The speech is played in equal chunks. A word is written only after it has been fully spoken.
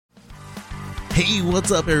Hey, what's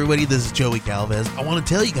up, everybody? This is Joey Galvez. I want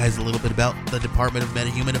to tell you guys a little bit about the Department of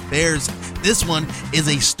Metahuman Affairs. This one is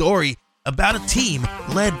a story about a team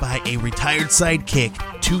led by a retired sidekick,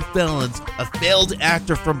 2 felons, a failed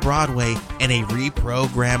actor from Broadway, and a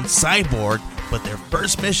reprogrammed cyborg. But their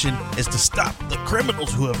first mission is to stop the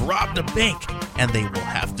criminals who have robbed a bank, and they will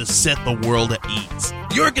have to set the world at ease.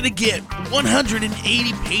 You're going to get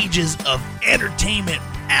 180 pages of entertainment,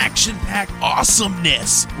 action-packed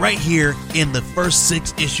awesomeness right here in the first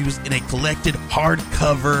 6 issues in a collected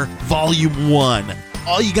hardcover volume 1.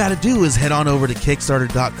 All you got to do is head on over to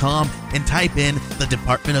Kickstarter.com and type in the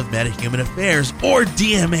Department of Metahuman Affairs or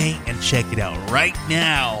DMA and check it out right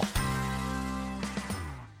now.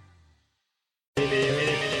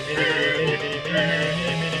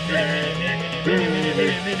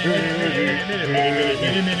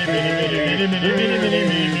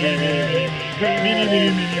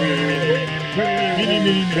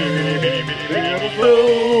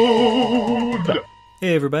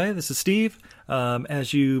 Hey everybody, this is Steve.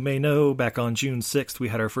 As you may know, back on June 6th we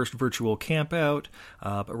had our first virtual camp out,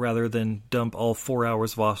 but rather than dump all 4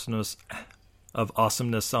 hours of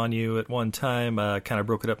awesomeness on you at one time, kind of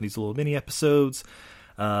broke it up in these little mini episodes.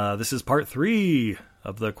 This is part 3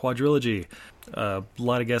 of the quadrilogy. A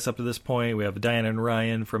lot of guests up to this point. We have Diana and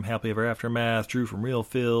Ryan from Happily Ever Aftermath, Drew from Real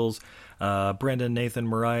Feels, Brendan, Nathan,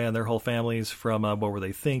 Mariah, and their whole families from What Were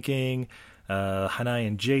They Thinking? Hanai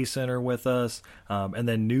and Jason are with us. And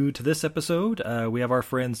then new to this episode, we have our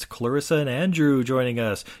friends Clarissa and Andrew joining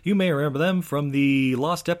us. You may remember them from the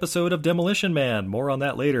lost episode of Demolition Man. More on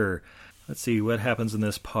that later. Let's see what happens in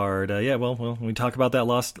this part. Well, we talk about that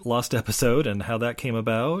lost episode and how that came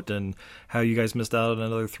about and how you guys missed out on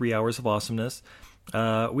another 3 hours of awesomeness.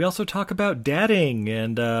 We also talk about dadding,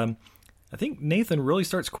 and I think Nathan really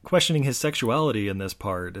starts questioning his sexuality in this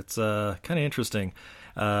part. It's kind of interesting.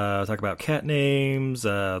 Talk about cat names,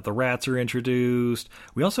 the rats are introduced.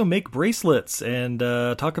 We also make bracelets and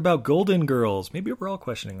talk about Golden Girls. Maybe we're all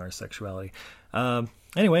questioning our sexuality.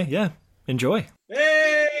 Anyway, yeah, enjoy.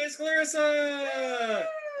 Hey, it's Clarissa!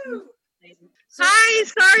 Hi,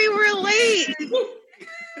 sorry we're late.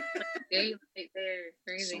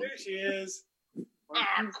 There she is.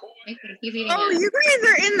 Oh, you guys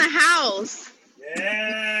are in the house.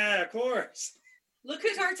 Yeah, of course. Look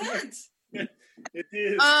at our tents. It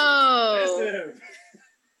is. Oh. Massive.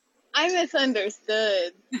 I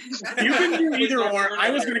misunderstood. You can do either or. I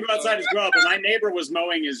was going to go outside as well, but my neighbor was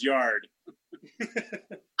mowing his yard.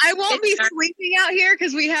 I won't be sleeping out here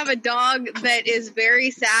because we have a dog that is very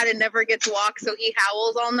sad and never gets walked, so he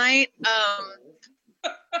howls all night.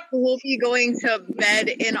 We'll be going to bed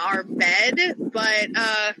in our bed, but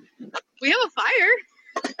we have a fire.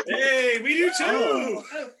 Hey, we do too. Oh.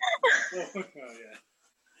 Yeah.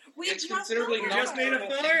 We just made a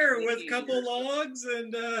fire with a couple logs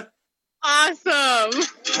and Awesome.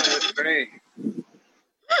 That's great.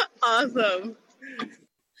 Awesome.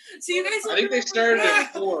 So you guys, I think they started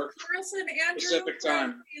at 4 Carlson and Andrew Pacific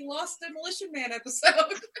time. The Lost Demolition Man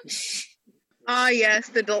episode. Ah, yes,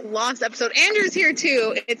 the lost episode. Andrew's here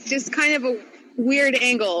too. It's just kind of a weird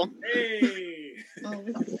angle. hey. Oh,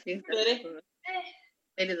 this is cute.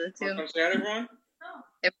 They did that too. Come say hi, everyone.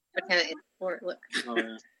 If I can import, look. Oh,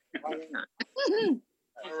 yeah. Why not?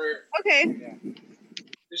 Alright. Okay.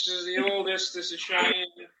 This is the oldest. This is Cheyenne.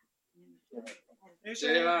 Hey,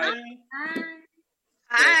 Say hi.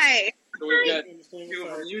 Hi. So we've got people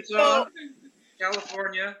from Utah,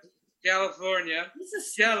 California, California. We're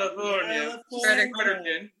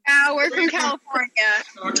from California as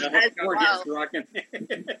well.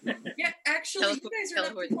 Yeah, actually, you guys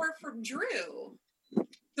are not too far from Drew.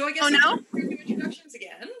 So I guess we're doing introductions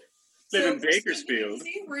again. Live in Bakersfield.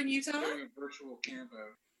 We're in Utah. Doing a virtual camp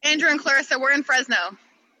out. Andrew and Clarissa, we're in Fresno.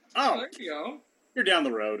 Oh, There you go. you're down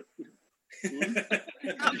the road.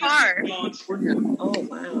 Not far. Oh,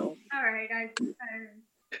 wow. All right, guys.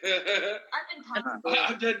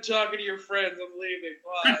 I'm done talking to your friends. I'm leaving.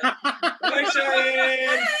 Bye. Hi,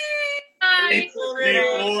 Cheyenne. Hi. They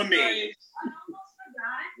fool me. I almost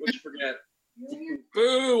forgot. What'd you forget?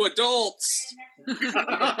 Boo, adults. 2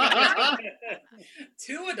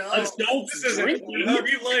 adults. Adults This isn't. drinking. Hope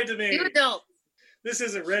you lied to me. You adults. This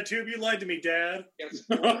isn't Red Tube. You lied to me, Dad. Yes.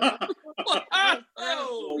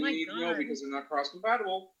 Oh, We my need to know God. because they're not cross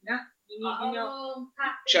compatible. Oh,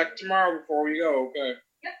 have to- Check tomorrow before we go. Okay.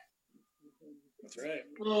 That's right.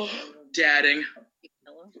 Dadding.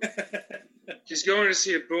 She's going to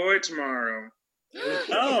see a boy tomorrow.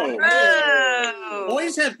 Oh, Oh.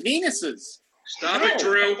 boys have penises. Stop it,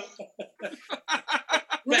 Drew.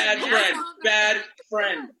 Bad friend. Bad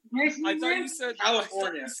friend. I thought you said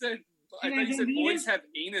California. You said I thought you said boys have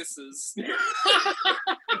anuses.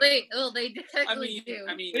 They technically do.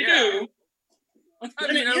 I mean, They yeah. do. I mean, I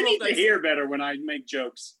You don't know need if to that's... hear better when I make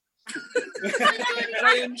jokes.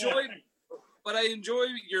 I enjoy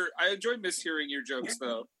mishearing your jokes,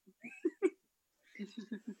 though.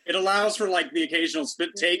 It allows for like the occasional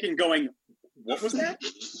spit take and going, what was that?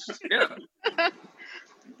 Yeah.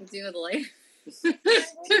 Do with life.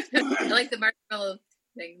 I like the marshmallow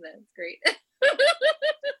thing. That's great.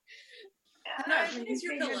 It's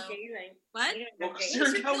your pillow. What? It's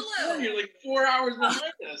your pillow. You're like 4 hours behind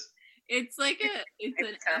us. It's like it's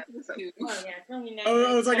an apple scoop.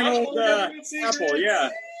 Oh, it's like an old apple, yeah.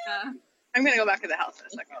 I'm gonna go back to the house in a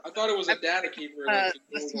second. I thought it was a data keeper.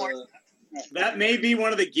 This morning. That may be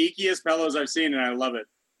one of the geekiest pillows I've seen, and I love it.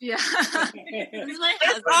 Yeah. He's my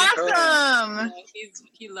It's husband. awesome.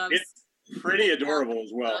 He loves It's pretty adorable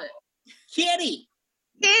as well. Kitty.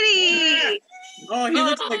 Oh,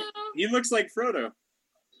 he looks like Frodo.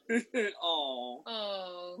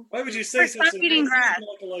 Oh. Why would you say such Stop eating grass.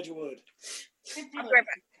 like Elijah Wood? I'll be right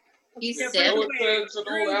back. He's Yeah, sick. by the way, It's an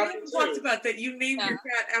Drew, old we apple, haven't talked too. about that. You named your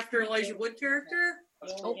cat after Elijah Wood character?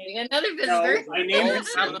 Oh, we got another No, visitor. I named it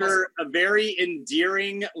after a very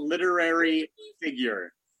endearing literary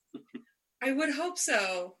figure. I would hope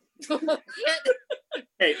so.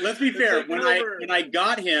 Hey, let's be fair. like When over. I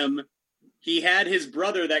got him, he had his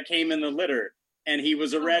brother that came in the litter, and he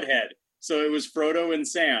was a redhead. So it was Frodo and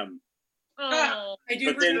Sam. Oh. I do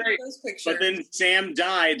But then- remember those pictures. But then Sam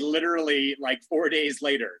died literally like 4 days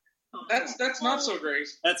later. That's not so great.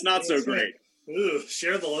 That's not so great. Ooh,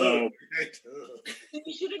 share the load.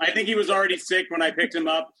 I think he was already sick when I picked him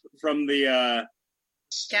up from the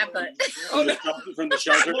Cat butt. from the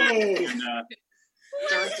shelter. Whoa. And,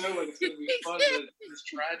 Turns out like it's gonna be fun, but it's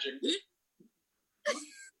tragic.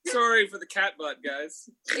 Sorry for the cat butt, guys.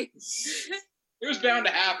 It was bound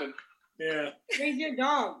to happen. Yeah. Where's your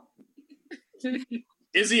dog?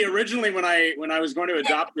 Izzy, originally when I was going to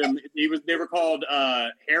adopt him, they were called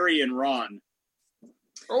Harry and Ron.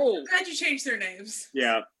 Oh, How'd you change their names?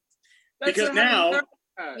 Yeah, that's because a- now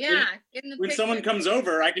Yeah. Get in the when picture. someone comes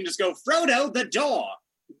over, I can just go Frodo the dog.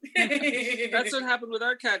 That's what happened with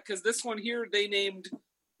our cat, because this one here, they named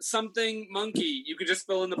something Monkey. You could just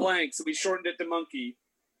fill in the blanks, so we shortened it to Monkey.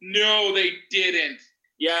 No, they didn't.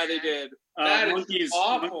 Yeah, they did. That is Monkey's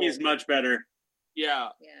awful. much better. Yeah,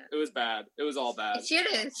 Yeah. it was bad. It was all bad. She had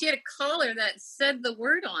a collar that said the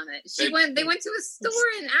word on it. They went to a store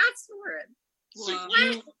and asked for it. So Wow.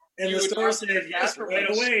 you And You the would store not said yes have right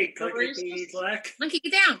to away. raise- Clickety clack. Monkey,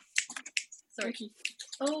 get down. Sorry.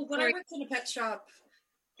 Oh, when Sorry. I went to the pet shop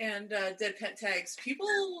and did pet tags, people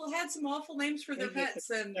had some awful names for their pets,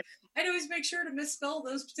 and I'd always make sure to misspell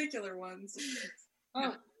those particular ones.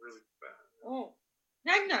 Oh, really bad. oh.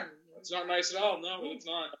 Ragnar. It's not nice at all. No, it's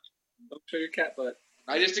not. Don't show your cat butt.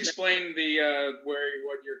 I just explained the what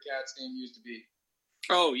your cat's name used to be.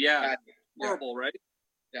 Oh, yeah. Yeah. Horrible, right?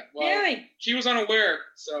 Yeah. Well, Harry. she was unaware,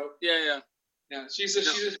 so Yeah. yeah, she's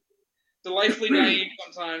delightfully naive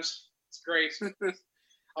sometimes. It's great.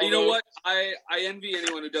 You know what? I envy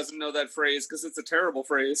anyone who doesn't know that phrase, because it's a terrible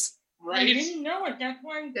phrase. I Right? didn't know it. That's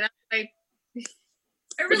why.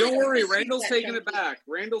 But don't worry, Randall's taking it back.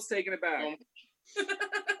 Randall's taking it back.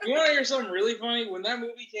 You want to hear something really funny? When that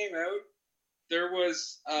movie came out, there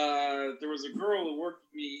was a girl who worked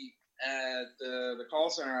with me at the call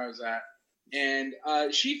center I was at, and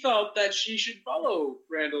she felt that she should follow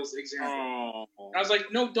Randall's example. Oh. I was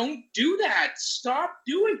like, no, don't do that. Stop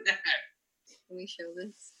doing that. Can we show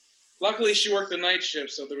this? Luckily, she worked the night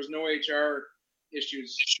shift, so there was no HR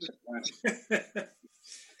issues.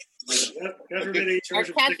 Our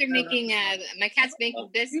cats are making. My cat's making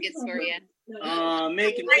biscuits for you.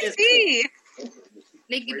 Making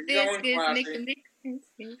Making Where you going, biscuits. Classy? Making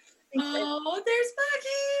biscuits. Oh, there's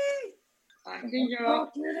Maggie! Oh,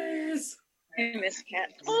 It is. I miss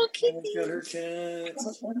cat. Oh, kitty. Got her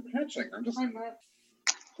cats.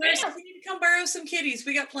 Chris, if you need to come borrow some kitties,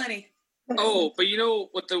 we got plenty. Oh, but you know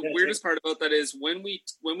what the weirdest part about that is when we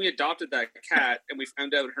adopted that cat and we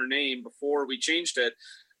found out her name before we changed it,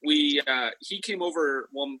 he came over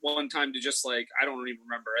one time to just like, I don't even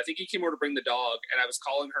remember. I think he came over to bring the dog and I was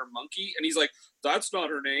calling her Monkey and he's like, that's not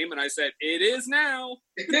her name. And I said, it is now.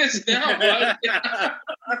 It is now, bud.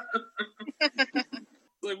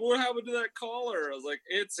 Like, what happened to that collar? I was like,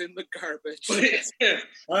 it's in the garbage.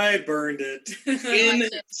 I burned it.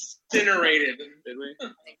 Incinerated. Did we?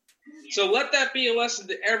 So let that be a lesson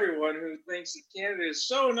to everyone who thinks that Canada is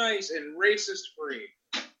so nice and racist free.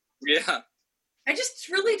 Yeah. I just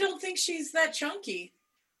really don't think she's that chunky.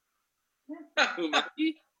 Who,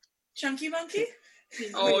 Monkey? Chunky monkey?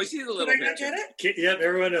 Oh, she's a little Did I bit. not get it? Yep,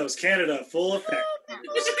 everyone knows Canada, full effect.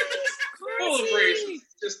 Full of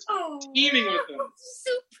bracelets, just teeming with them.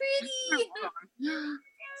 So pretty.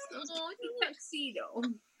 Oh, he tuxedo.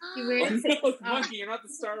 He Oh, wears no, Monkey, you're not the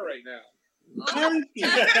star right now.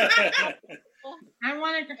 I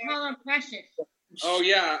wanted to call her Precious. Oh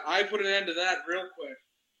yeah, I put an end to that real quick.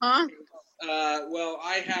 Huh? Well,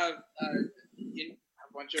 I have a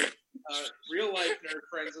bunch of real life nerd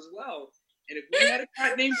friends as well, and if we had a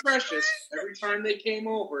cat named Precious, every time they came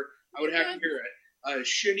over, I would have to hear a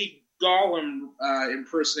shitty Gollum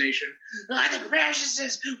impersonation. Ah, the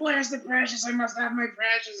Preciouses! Where's the Precious? I must have my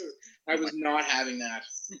Preciouses. I was not having that.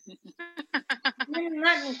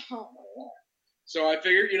 So I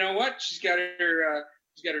figured, you know what? She's got her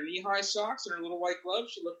knee-high socks and her little white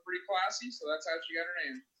gloves. She looked pretty classy, so that's how she got her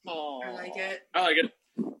name. Oh, I like it. I like it.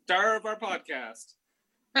 Star of our podcast.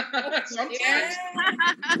 Sometimes.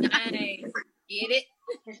 Nice. Get it?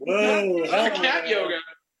 Whoa, Cat yoga.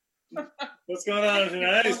 What's going on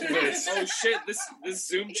tonight? Oh shit! This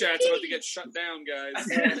Zoom chat's about to get shut down, guys.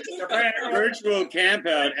 Virtual camp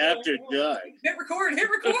out after dark. Hit record. Hit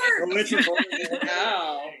record. Oh, it's recording.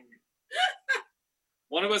 Ow.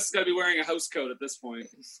 One of us is gonna be wearing a house coat at this point.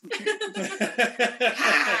 This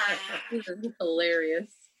is hilarious.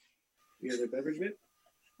 You got a beverage bit?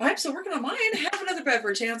 I'm still working on mine. Have another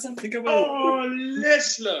beverage, Hanson. Think about Oh,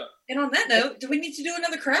 Leslie. And on that note, do we need to do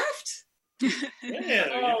another craft? Yeah.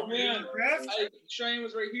 Oh man, Cheyenne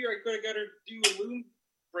was right here. I could have got her to do a loom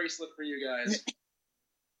bracelet for you guys.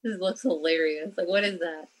 This looks hilarious. Like, what is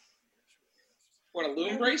that? What, a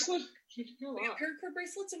loom bracelet? We got paracord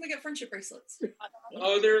bracelets and we got friendship bracelets.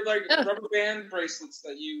 Oh, they're like rubber band bracelets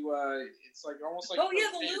that you. It's like almost like. Oh yeah,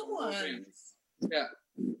 the loom ones. Yeah.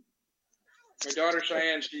 My daughter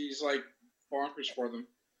Cheyenne, she's like bonkers for them.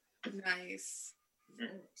 Nice.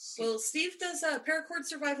 Well, Steve does paracord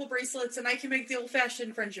survival bracelets, and I can make the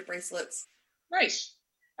old-fashioned friendship bracelets. Nice.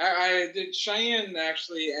 I did. Cheyenne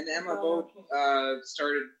actually and Emma both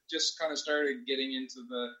started getting into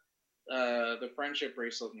the friendship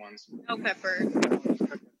bracelet ones. No pepper.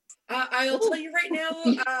 I'll tell you right now.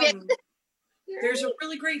 There's a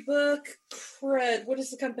really great book. Crud. What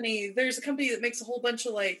is the company? There's a company that makes a whole bunch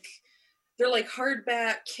of they're like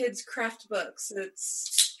hardback kids craft books.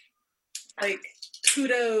 It's like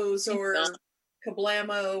Kudos or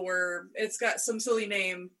Kablamo, or it's got some silly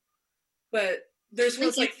name. But there's one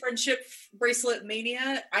that's like Friendship Bracelet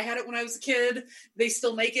Mania. I had it when I was a kid. They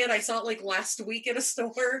still make it. I saw it last week at a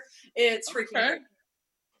store. It's freaking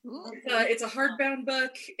cool. It's a hardbound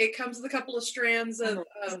book. It comes with a couple of strands of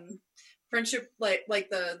friendship, like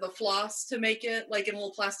the floss to make it, like in a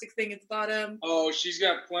little plastic thing at the bottom. Oh, she's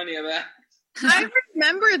got plenty of that. I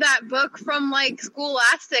remember that book from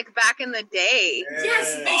Scholastic back in the day.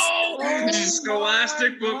 Yes.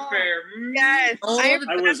 Scholastic Book Fair. Yes. I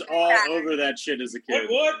was all over that shit as a kid.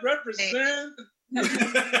 What represent?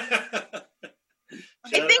 I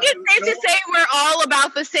think it's safe to say we're all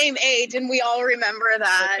about the same age, and we all remember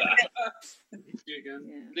that.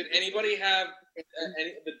 Did anybody have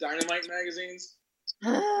the Dynamite magazines?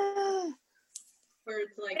 Where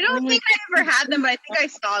it's I don't think I ever had them, but I think I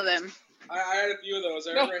saw them. I had a few of those.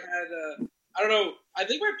 I remember I had, I don't know, I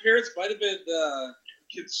think my parents might have been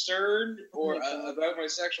concerned or about my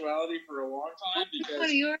sexuality for a long time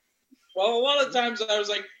because, well, a lot of times I was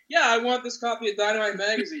like, yeah, I want this copy of Dynamite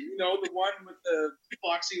magazine. You know, the one with the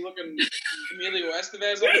foxy-looking Emilio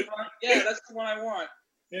Estevez on the front. Yeah, that's the one I want.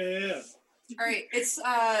 Yeah. All right, it's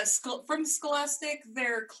from Scholastic,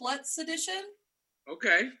 their Klutz edition.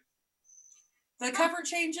 Okay. The cover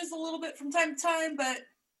changes a little bit from time to time, but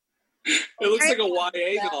it looks like a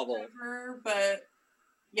YA novel. But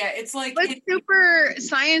yeah, it's like it's super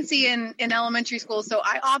sciencey in elementary school, so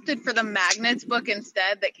I opted for the magnets book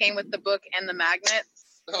instead. That came with the book and the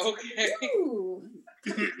magnets. Okay.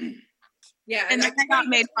 Yeah, and then I got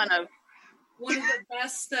made fun of. One of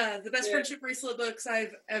the best friendship bracelet books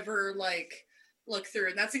I've ever looked through,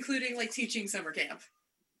 and that's including teaching summer camp.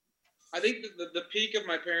 I think the peak of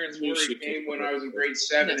my parents' worry came when I was in grade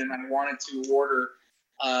 7 and I wanted to order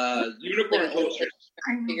unicorn posters.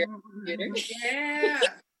 Yeah.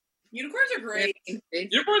 Unicorns are great.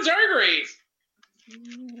 Unicorns are great.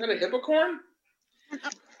 Is that a hippocorn?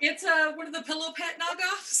 It's one of the Pillow Pet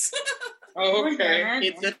knockoffs. Oh, okay.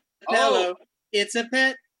 It's a pillow. It's a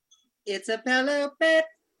pet. It's a pillow pet.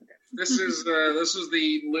 This is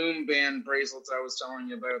the loom band bracelets I was telling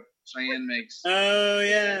you about. Cheyenne makes. Oh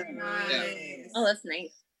yeah. Nice. Oh, that's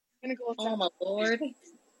nice. Oh my lord.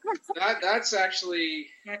 That's actually.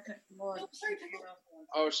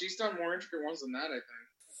 Oh, she's done more intricate ones than that, I think.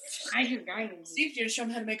 I do guidance. Steve, do you want to show him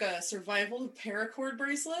how to make a survival paracord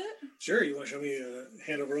bracelet? Sure, you want to show me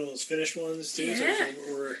hand over all those finished ones too? Yeah.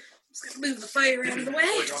 Or Just gonna move the fire out of the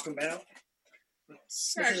way. or drop them out.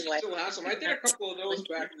 Actually, still have some. I did a couple of those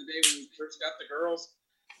back in the day when we first got the girls,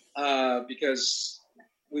 because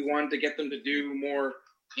we wanted to get them to do more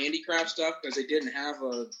handicraft stuff because they didn't have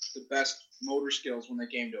the best motor skills when they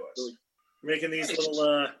came to us. We're making these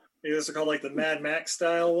little, maybe those are called like the Mad Max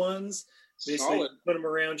style ones. Basically, Solid. put them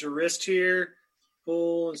around your wrist here,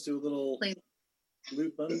 pull, and just do a little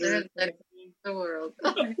loop under. The world.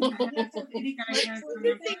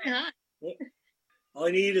 All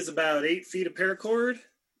I need is about 8 feet of paracord.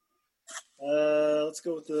 Let's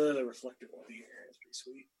go with the reflector one here. That's pretty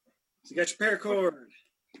sweet. So you got your paracord.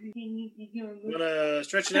 You want to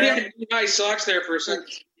stretch it out? Yeah, nice socks there for a second.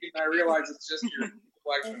 I realize it's just your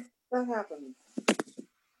reflection. That happened.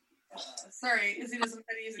 Sorry, Izzy doesn't know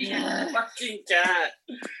how to use a Yeah. camera. Fucking cat.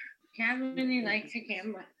 Cat really likes a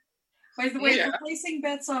camera. By the way, Yeah. if we're placing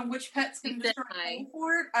bets on which pet's going to start going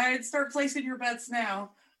for it, I'd start placing your bets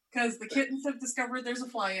now. Because the kittens have discovered there's a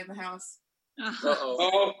fly in the house. Uh-oh.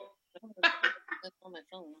 Oh, That's on my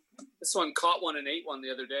phone. This one caught one and ate one the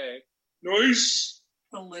other day. nice.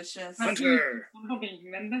 Delicious. Hunter.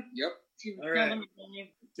 Remember? Yep. All right.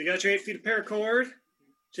 So you got your 8 feet of paracord.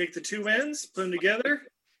 Take the two ends, put them together.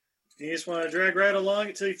 You just want to drag right along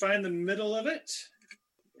until you find the middle of it.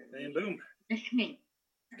 And boom.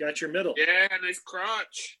 Got your middle. Yeah, nice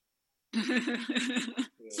crotch.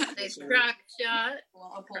 Nice rock shot.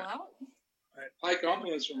 Well, I'll pull out. High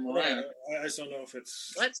compliments from Mariah. I just don't know if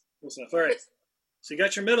it's What? close enough. All right. So you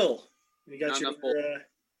got your middle. You got Not your enough bolt.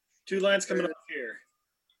 2 lines coming off here.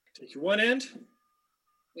 Take your one end,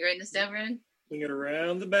 You writing this down, Brennan? swing it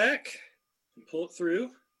around the back, and pull it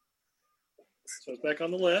through. So it's back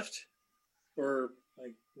on the left, or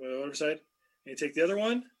like whatever side. And you take the other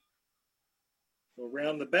one, go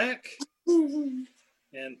around the back, and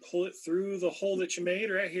pull it through the hole that you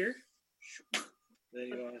made right here. Then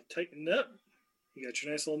you want to tighten it up. You got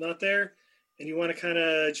your nice little nut there. And you want to kind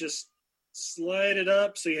of just slide it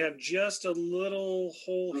up so you have just a little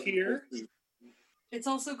hole here. It's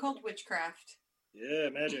also called witchcraft. Yeah,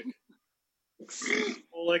 magic.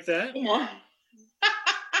 Hole like that. Come on.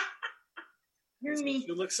 So it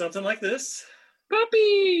should look something like this.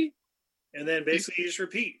 Puppy! And then basically you just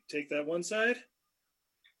repeat. Take that one side,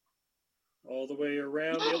 all the way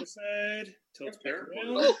around the other side, till it's back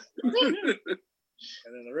around.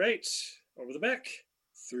 And then the right, over the back,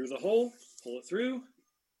 through the hole, pull it through,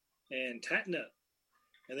 and tighten up.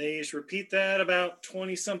 And then you just repeat that about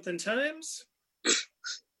 20-something times.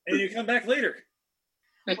 And you come back later.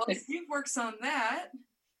 While Steve works on that,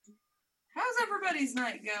 how's everybody's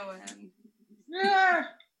night going? Yeah.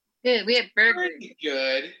 Good. We had burgers. Pretty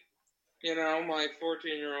good. You know, my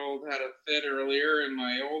 14-year-old had a fit earlier, and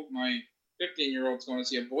my 15-year-old's going to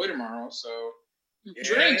see a boy tomorrow, so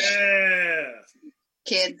drinks. Yeah.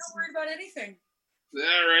 Kids. Don't worry about anything. Is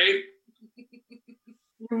that right?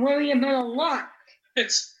 You worry about a lot.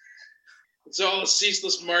 It's all a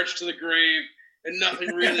ceaseless march to the grave, and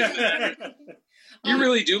nothing really matters. You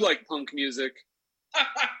really do like punk music.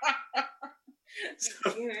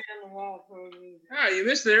 Ah, you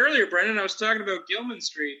missed it earlier, Brendan. I was talking about Gilman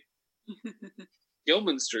Street.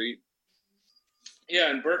 Gilman Street.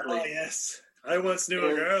 Yeah, in Berkeley. Oh, yes. I once knew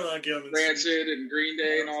a girl on Gilman Street. Rancid and Green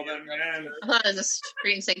Day and all that. I thought it was a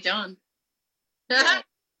street in St. John. No.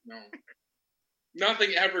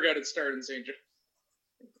 Nothing ever got its start in St. John.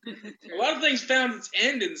 A lot of things found its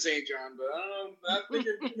end in St. John, but I don't know. I think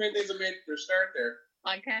too many things have made their start there.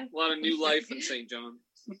 Okay. A lot of new life in St. John.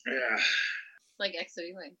 Yeah. Like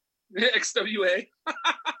XWA. XWA.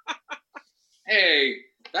 Hey,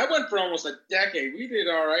 that went for almost a decade. We did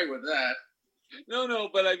all right with that. No,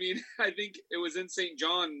 but I mean, I think it was in St.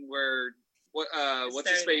 John where what's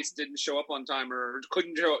his face didn't show up on time or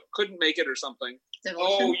couldn't make it or something.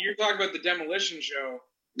 Oh, you're talking about the Demolition show.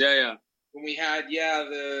 Yeah. When we had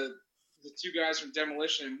the two guys from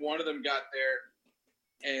Demolition, and one of them got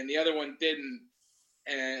there, and the other one didn't.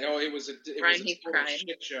 And it was a total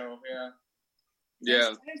shit show.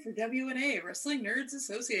 Yeah. It's time for WNA, Wrestling Nerds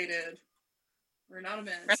Associated. We're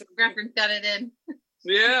anonymous. Wrestling reference got it in.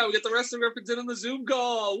 Yeah, we got the wrestling reference in on the Zoom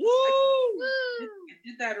call. Woo! I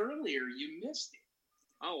did that earlier. You missed it.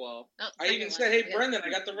 Oh, well. I even said, hey, Brendan, I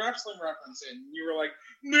got the wrestling reference in. You were like,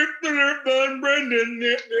 nip, Brendan,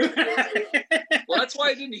 nip. Well, that's why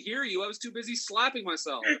I didn't hear you. I was too busy slapping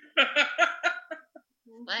myself.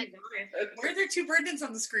 What? Why are there two Brendans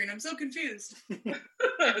on the screen? I'm so confused.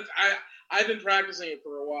 I've been practicing it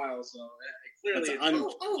for a while, so clearly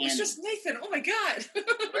it's just Nathan. Oh, my God.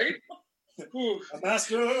 Right? A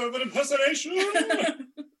master of an impersonation.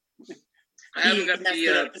 I haven't got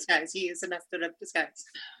the disguise. He is a master of disguise.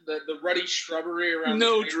 The ruddy shrubbery around.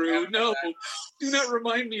 No, the Drew, no. Do not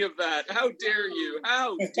remind me of that. How dare you?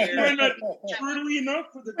 How dare you? Why not turtly enough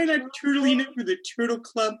for the Turtle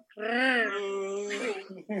Club?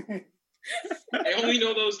 I only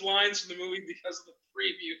know those lines from the movie because of the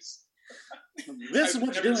previews. This is I've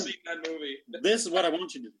what you're never doing. seen that movie. This is what I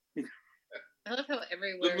want you to do. I love how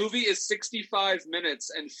every The word. movie is 65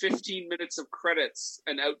 minutes and 15 minutes of credits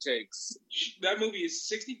and outtakes. That movie is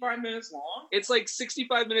 65 minutes long? It's like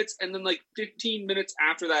 65 minutes, and then like 15 minutes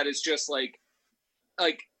after that is just like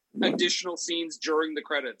additional scenes during the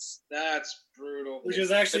credits. That's brutal. Which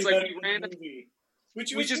is actually It's like better we than ran- the movie.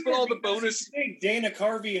 Which we just put all the because bonus- I think Dana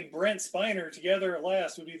Carvey and Brent Spiner together at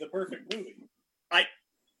last would be the perfect movie.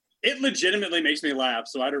 It legitimately makes me laugh,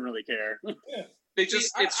 so I don't really care. They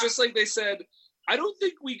just it's just like they said, I don't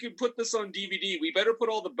think we could put this on DVD. We better put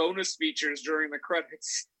all the bonus features during the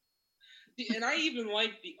credits. And I even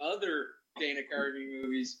like the other Dana Carvey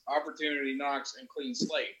movies, Opportunity Knocks and Clean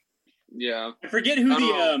Slate. Yeah. I forget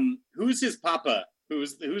who who's his papa?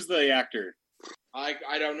 Who's the actor? I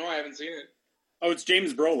don't know. I haven't seen it. Oh, it's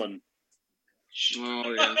James Brolin.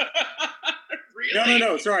 Oh yeah. Really?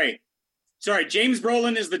 No. Sorry. James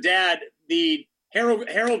Brolin is the dad. The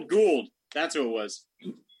Harold Gould. That's who it was.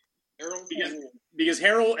 Because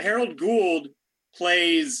Harold Gould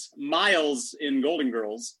plays Miles in Golden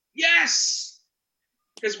Girls. Yes!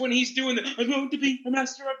 Because when he's doing I'm going to be a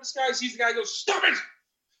master of disguise, he's the guy who goes, stop it!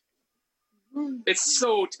 It's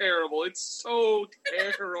so terrible. It's so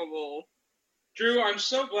terrible. Drew, I'm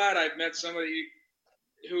so glad I've met somebody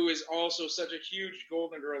who is also such a huge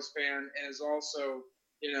Golden Girls fan and is also,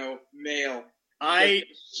 male.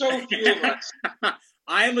 So few of us.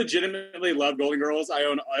 I legitimately love Golden Girls. I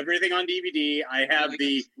own everything on DVD. I have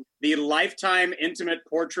the Lifetime Intimate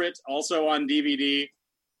Portrait also on DVD.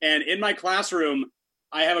 And in my classroom,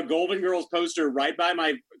 I have a Golden Girls poster right by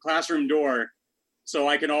my classroom door, so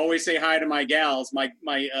I can always say hi to my gals, my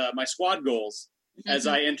squad goals, as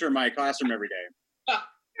I enter my classroom every day.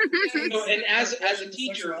 And as a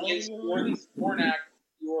teacher, is Warnak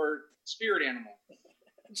your spirit animal?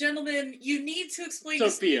 Gentlemen, you need to explain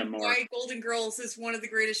Sophia to Steve Moore. why Golden Girls is one of the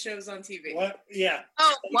greatest shows on TV. What? Yeah.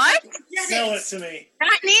 Oh, what? Sell it to me.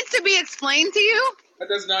 That needs to be explained to you? That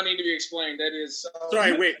does not need to be explained. That is so...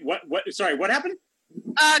 Sorry, wait, what? Sorry, what happened?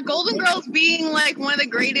 Golden Girls being like one of the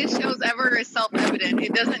greatest shows ever is self-evident.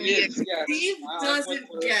 It doesn't need explaining. Steve doesn't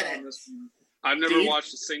get it. I've never Steve?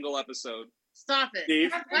 watched a single episode. Stop it.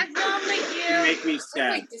 Steve? What's wrong with you? You make me How do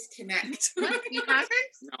sad. I disconnect? What? You haven't?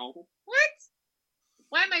 No. What?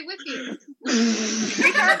 Why am I with you?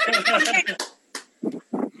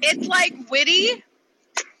 It's like witty,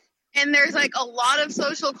 and there's like a lot of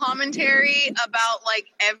social commentary about like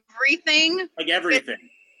everything. Like everything.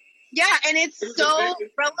 Yeah, and it's so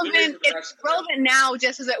relevant. It's relevant now,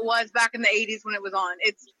 just as it was back in the '80s when it was on.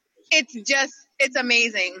 It's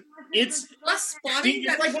amazing. It's spotting.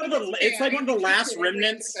 It's like one of the last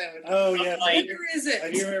remnants. Oh yeah. Like, Where is it?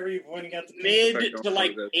 I do remember you pointing out the mid to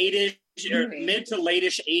like 8ish or mid to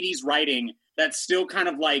late-ish 80s writing that's still kind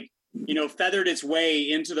of like, feathered its way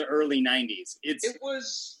into the early 90s. It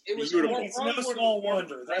was beautiful. It's no small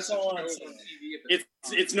wonder. That's all I'm saying.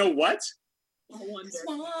 It's no what?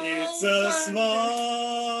 It's a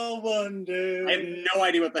small wonder. I have no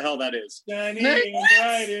idea what the hell that is. Shining and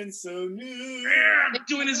bright and so new. I'm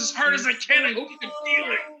doing this as hard as I can. I hope you can feel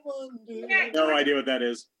it. No idea what that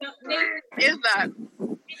is. Is that?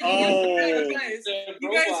 Oh. You guys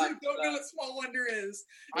who don't know what Small Wonder is,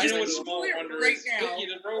 I know what just Small Google it Wonder right is. now. Vicky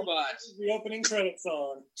the Robots. The opening credits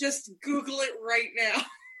song. Just Google it right now.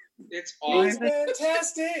 It's It's awesome.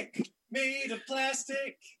 fantastic, made of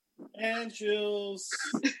plastic, and she'll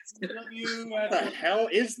love you. What the hell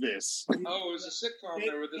is this? Oh, it was a sitcom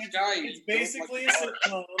there with this guy. It's basically a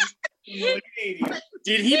sitcom in the late 80s.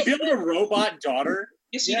 Did he build a robot daughter?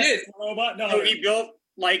 Yes, he did. It's a robot So daughter. he built,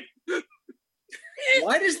 like...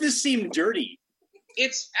 Why does this seem dirty?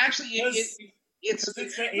 It's actually it's the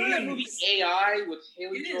remember that movie AI with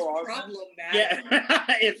Haley It is Joel Osment? problem that.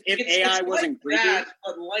 Yeah, if It's AI wasn't like creepy, that,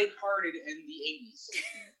 but lighthearted in the 80s.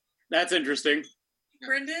 that's interesting.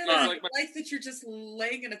 Brendan, I like that you're just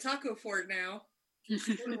laying in a taco fort now.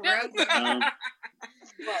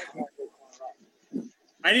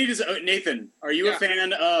 I need to. Nathan, are you a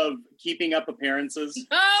fan of Keeping Up Appearances?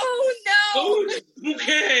 Oh no! Oh,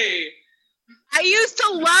 okay. I used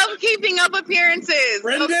to love Keeping Up Appearances.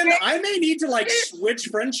 Brendan, okay? I may need to switch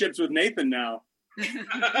friendships with Nathan now.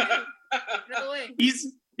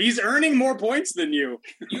 He's earning more points than you.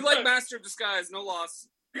 You like Master of Disguise, no loss.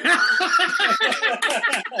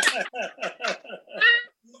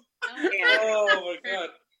 Oh my god.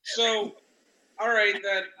 So, all right,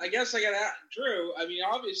 then I guess I got to ask Drew. I mean,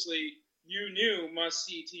 obviously, you knew Must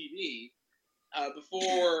See TV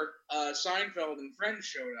before Seinfeld and Friends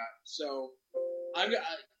showed up. So, I'm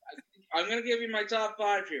gonna give you my top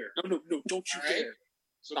 5 here. No, don't you dare.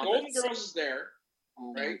 So, Stop Golden it. Girls is there,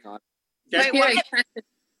 Oh right? my god. Wait, what?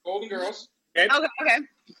 Golden Girls. Okay. Okay.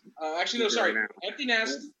 Actually, no, sorry. Empty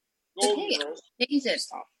Nest, Golden Okay. Girls, Change it.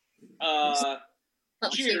 uh, Oh,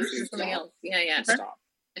 Cheers. change it to something else. Yeah. Stop.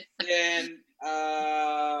 and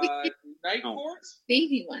Night Court.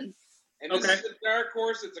 Baby one. And this is the dark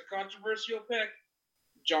horse. It's a controversial pick.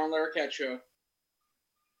 John Larroquette Show.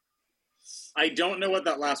 I don't know what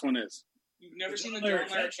that last one is. You've never seen the John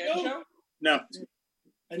Larroquette Show? No.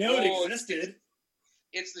 I know it existed.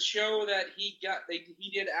 It's the show that he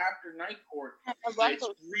did after Night Court. It's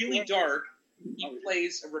really dark. He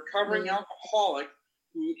plays a recovering alcoholic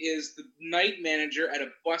who is the night manager at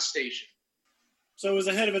a bus station. So it was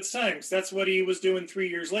ahead of its time, because that's what he was doing 3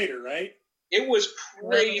 years later, right? It was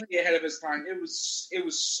crazy ahead of his time. It was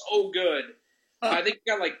so good. I think it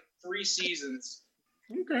got like 3 seasons.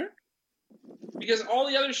 Okay. Because all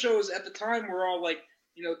the other shows at the time were all like,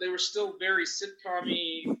 they were still very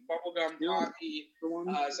sitcom-y, bubblegum poppy.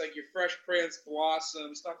 It's like your Fresh Prince,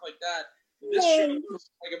 Blossom, stuff like that. This show was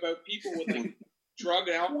like about people with like drug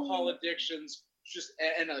and alcohol addictions,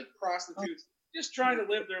 and like prostitutes, just trying to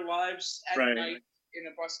live their lives at night in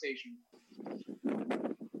a bus station.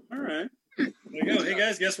 All right. There you go. Hey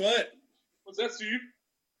guys, guess what? What's that, Steve?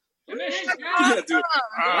 Yeah, dude.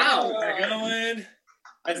 Wow. They're going.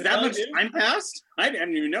 Has that much time passed? I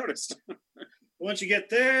hadn't even noticed. Once you get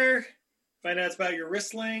there, find out it's about your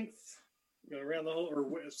wrist length, go around the whole, or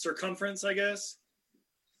circumference, I guess.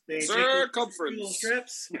 They take Circumference. little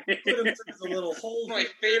strips, put them through the little hole. One of my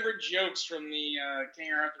favorite jokes from the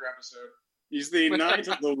King Arthur episode. He's the knight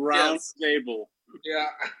of the round table. Yeah.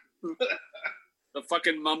 The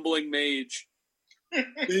fucking mumbling mage.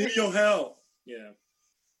 Baby, oh hell. Yeah.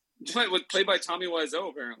 Played by Tommy Wiseau,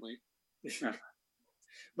 apparently.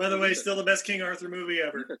 By the way, still the best King Arthur movie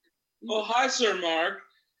ever. Oh, hi, Sir Mark.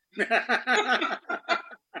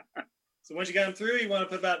 So once you got him through, you want to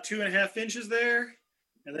put about 2.5 inches there,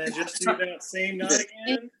 and then just do that same knot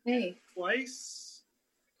again twice.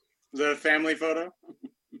 Is that a family photo?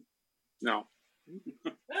 No.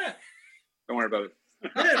 Don't worry about it.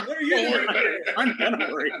 Man, what are you doing? I'm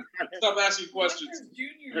not worried. Stop asking questions.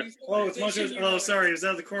 Oh, it's much. Oh, sorry. Is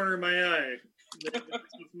that the corner of my eye? That's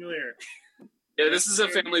familiar. Yeah, this is a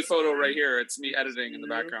family photo right here. It's me editing in the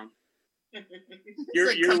background.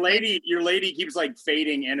 Your lady keeps like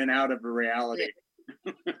fading in and out of reality.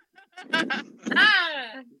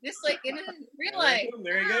 Just like in real life.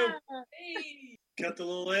 There you go. Cut the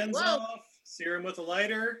little ends off. Sear them with a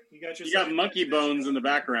lighter. You got monkey bones in the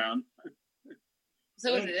background. Is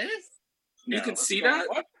that what it is? You can see that?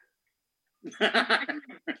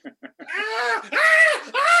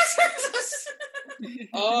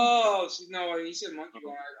 Oh, no, he said monkey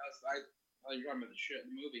bone. I thought you were talking about the shit in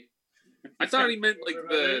the movie. I thought he meant like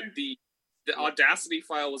the Audacity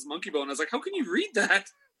file was monkey bone. I was like, how can you read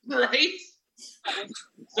that? Right?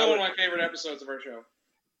 Still one of my favorite episodes of our show.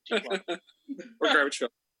 Or Garbage Show.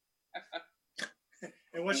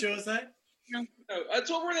 And what show is that? No, that's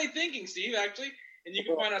What Were They Thinking, Steve, actually. And you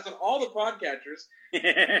can find us on all the podcatchers.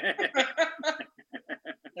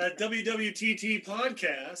 WWTT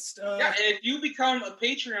podcast. Yeah, and if you become a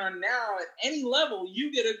Patreon now at any level,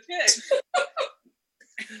 you get a pick.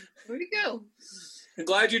 Where'd it go? I'm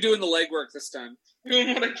glad you're doing the legwork this time.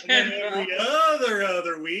 Doing what I can. Every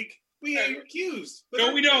other week, we ain't accused.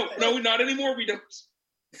 No, we don't. No, not anymore. We don't.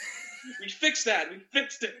 We fixed that. We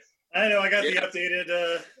fixed it. I know. I got the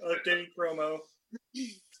updated promo.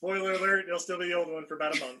 Spoiler alert, it'll still be the old one for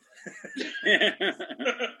about a month. Use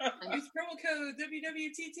promo code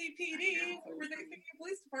WWTTPD. What were they thinking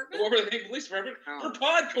police department? What were they thinking police department? For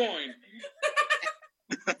Podcoin.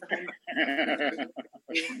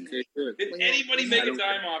 Did anybody make a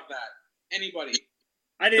dime off that? Anybody?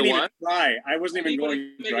 I didn't even try. I wasn't even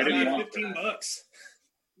going to. I didn't want $15.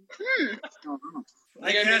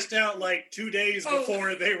 I cashed out like 2 days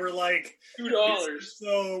before they were like $2.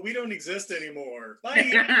 So we don't exist anymore.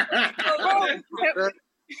 Bye.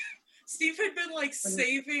 Steve had been like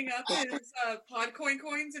saving up his Podcoin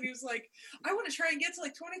coins, and he was like, "I want to try and get to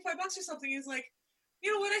like $25 or something." He was like,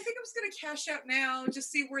 you know what? I think I'm just going to cash out now,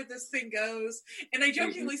 just see where this thing goes. And I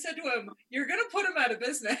jokingly said to him, "You're going to put him out of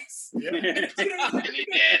business." Yeah. And he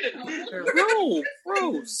did. No,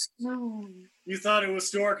 gross. No. You thought it was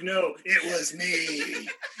Stork? No, it was me.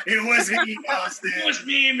 It was me, Austin. It was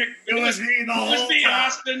me, It was me the whole It was me, time.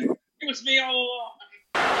 Austin. It was me all along.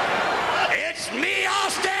 It's me,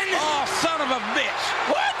 Austin! Oh, son of a bitch!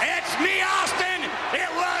 What? It's me, Austin! It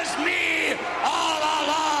was me all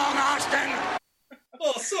along, Austin!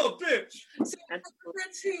 Oh, so bitch. So our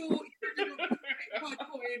friends who do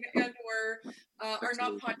Podcoin and or are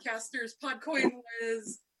not podcasters, Podcoin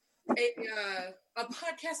was a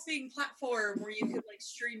podcasting platform where you could like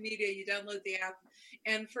stream media. You download the app,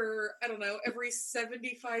 and for I don't know, every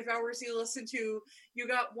 75 hours you listen to, you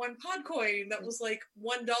got one Podcoin that was like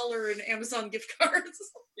 $1 in Amazon gift cards.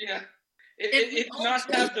 Yeah, it did not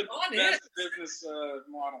have the best business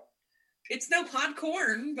model. It's no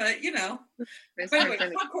Podcorn, but you know. By the way,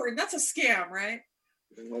 Podcorn, that's a scam, right?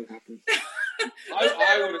 What happened?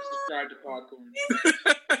 I would have subscribed to Podcorn.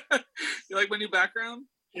 You like my new background?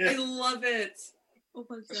 I love it. Oh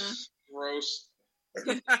my god. Gross.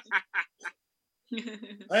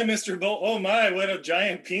 Hi, Mr. Bolt. Oh my, what a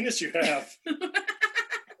giant penis you have.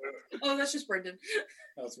 Oh, that's just Brendan.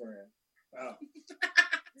 That's Mariah. Wow.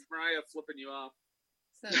 It's Mariah flipping you off.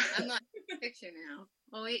 So I'm not in the picture now.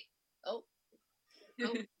 Oh wait. Oh.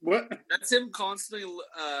 What? That's him constantly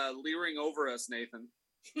leering over us, Nathan.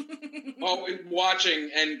 Oh, watching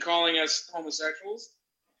and calling us homosexuals?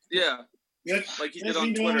 Yeah. Yes, like he yes, did on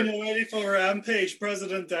we Twitter. know ready for Rampage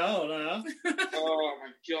President down, huh? Oh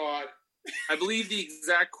my god. I believe the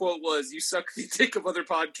exact quote was, "You suck the dick of other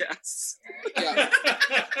podcasts." Yeah.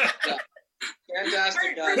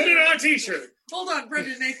 Fantastic guy. Put it on a t-shirt. Hold on,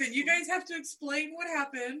 Brendan, Nathan. You guys have to explain what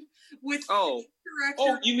happened with Oh,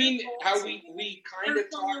 you mean how we kind of Our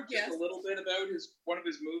fellow talked just a guest. little bit about one of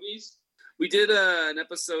his movies? We did an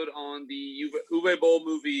episode on the Uwe Boll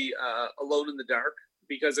movie, Alone in the Dark,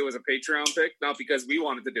 because it was a Patreon pick, not because we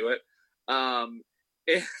wanted to do it. And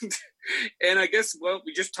I guess, well,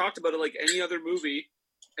 we just talked about it like any other movie,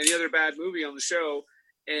 any other bad movie on the show.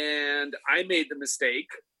 And I made the mistake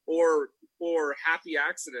or happy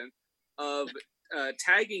accident of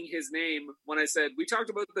tagging his name when I said, we talked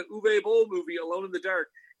about the Uwe Boll movie, Alone in the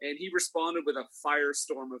Dark. And he responded with a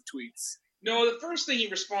firestorm of tweets. No, the first thing he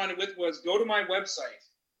responded with was, "Go to my website."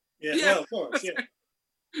 Yeah, well, of course, yeah.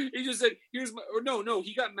 He just said, "Here's my," or no,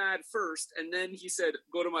 he got mad first, and then he said,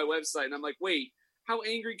 "Go to my website." And I'm like, wait, how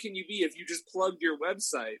angry can you be if you just plugged your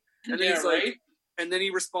website? And then he's like, and then he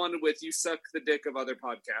responded with, "You suck the dick of other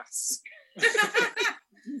podcasts."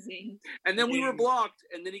 And then we were blocked,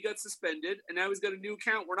 and then he got suspended, and now he's got a new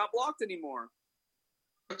account. We're not blocked anymore.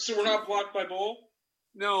 So we're not blocked by Boll?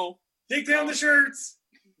 No. Take down the shirts.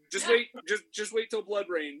 Just wait. Just wait till blood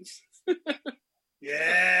rains.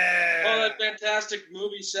 Yeah. Oh, that fantastic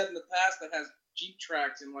movie set in the past that has Jeep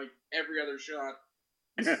tracks in like every other shot.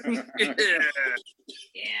 Yeah,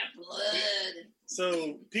 blood.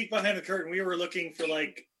 So, peek behind the curtain, we were looking for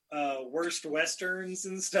like worst westerns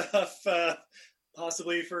and stuff,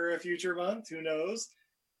 possibly for a future month. Who knows?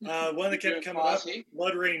 One that kept coming up,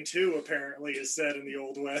 Blood Rain 2 apparently is set in the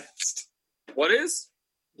Old West. What is?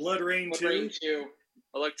 Blood Rain 2.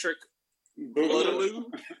 Electric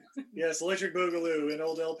Boogaloo. Yes, Electric Boogaloo in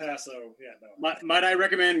Old El Paso. Yeah, no. Might I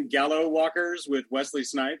recommend Gallow Walkers with Wesley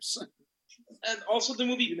Snipes? And also the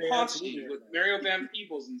movie Posse with Mario Van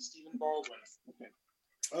Peebles and Stephen Baldwin.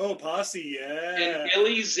 Oh, Posse, yeah. And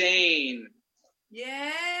Billy Zane.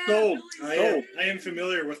 Yeah. Sold. I am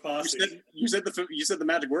familiar with Posse. You said the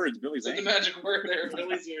magic words, Billy Zane. The magic word there,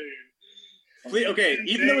 Billy Zane. Please, okay,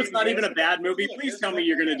 even though it's not even a bad movie, please tell me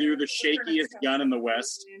you're going to do the shakiest gun in the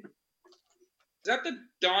West. Is that the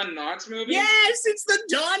Don Knotts movie? Yes, it's the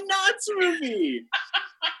Don Knotts movie.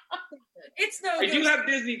 It's no. I do have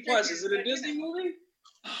Disney Plus. Is it a Disney movie?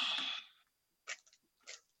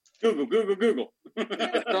 Google.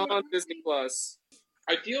 It's on Disney Plus.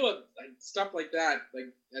 I feel like stuff like that,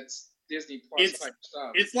 like that's Disney Plus type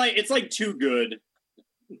stuff. It's like too good.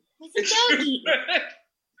 It's a doggy.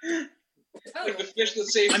 Like the fish that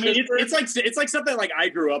saves. I mean, it's like something like I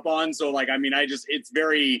grew up on. So like, I mean, it's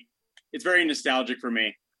very nostalgic for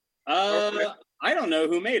me. I don't know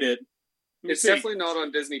who made it. It's definitely not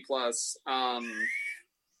on Disney Plus.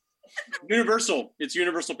 Universal. It's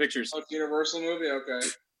Universal Pictures. Oh, it's Universal movie. Okay.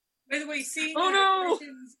 By the way, seeing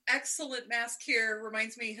Brendan's excellent mask here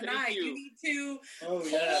reminds me, Hanai, you need to pull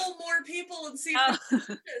more people and see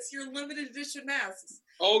your limited edition masks.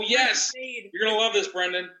 Oh yes, you're gonna love this,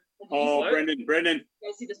 Brendan. Oh, what? Brendan.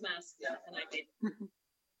 Go see this mask. Yeah, and I made.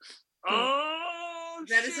 Oh,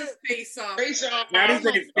 That is a face-off. Face-off. That is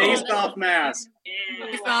a face-off mask.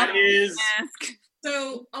 That is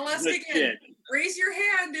So I'll ask legit. again. Raise your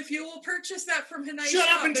hand if you will purchase that from Hanai. Shut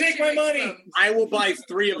up and take my money. I will buy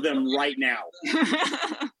 3 of them right now.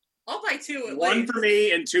 I'll buy 2 at 1 least. for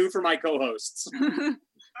me and 2 for my co-hosts. I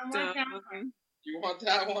want that one. You want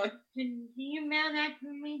that one? Can you mail that to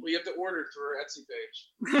me? We have to order through our Etsy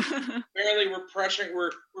page. Apparently,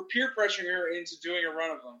 we're peer pressuring her into doing a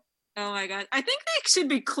run of them. Oh my god. I think they should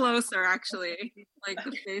be closer, actually. Like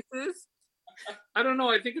the faces. I don't know.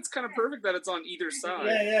 I think it's kind of perfect that it's on either side.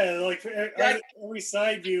 Yeah, like every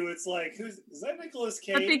side view, it's like, is that Nicolas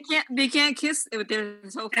Cage? But they can't kiss if they're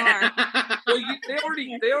so far. Well,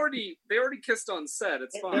 they already kissed on set.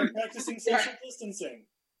 It's They're fine. practicing social distancing.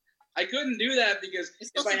 I couldn't do that because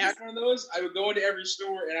if I had one of those, I would go into every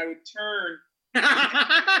store and I would turn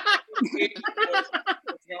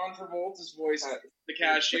John Travolta's voice at the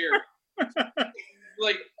cashier.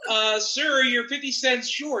 Like, sir, you're 50 cents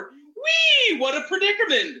short. Whee! What a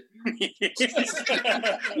predicament! Did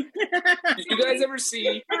you guys ever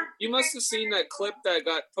see? You must have seen that clip that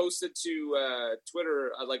got posted to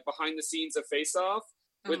Twitter, like behind the scenes of Face Off,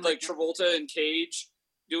 with like Travolta and Cage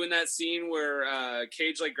doing that scene where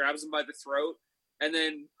Cage like grabs him by the throat, and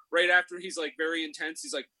then right after he's like very intense,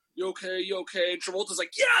 he's like, "You okay? You okay?" And Travolta's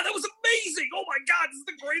like, "Yeah, that was amazing! Oh my god, this is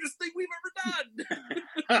the greatest thing we've ever done."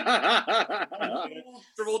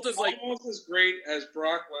 Travolta's like almost as great as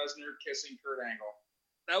Brock Lesnar kissing Kurt Angle.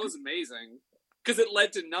 That was amazing because it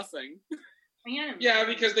led to nothing. Yeah,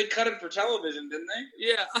 because they cut it for television, didn't they?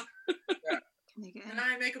 Yeah. And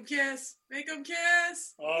I make them kiss. Make them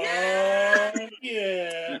kiss. Oh,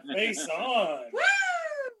 yeah. Face on.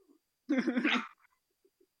 Woo!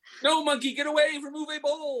 No, monkey, get away from Uwe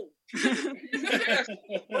Boll.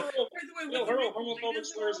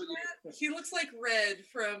 He looks like Red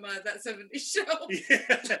from that 70s show.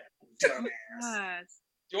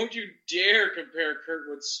 Don't you dare compare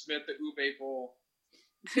Kurtwood Smith to Uwe Boll.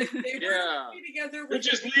 They were together with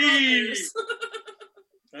Just his leave.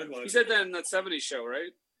 brothers. He said that in that 70s show,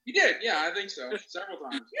 right? He did, yeah, I think so. Several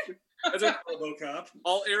times. RoboCop.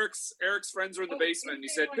 All Eric's friends were in the basement. And he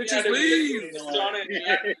said, Yeah, "Bitches they- leave." John and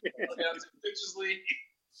Jack. Bitches leave.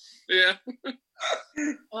 Yeah.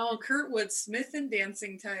 Oh, Kurtwood Smith in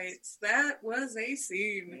dancing tights. That was a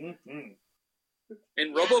scene.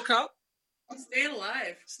 In RoboCop? Staying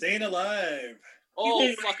alive. Staying alive.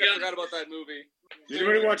 Oh, fuck, I forgot about that movie. Did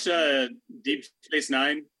anybody watch Deep Space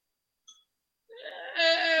Nine?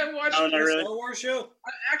 Watch No, not really. Star Wars show?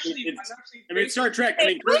 I mean, Star Trek. I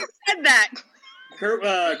mean, Who said that?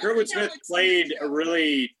 Kurtwood Smith played a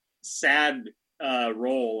really sad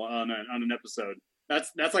role on an episode.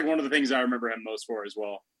 That's like one of the things I remember him most for as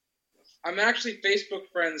well. I'm actually Facebook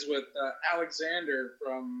friends with Alexander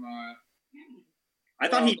from. I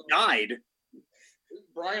thought he died.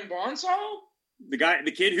 Brian Bonsall?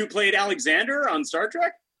 The kid who played Alexander on Star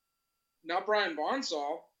Trek? Not Brian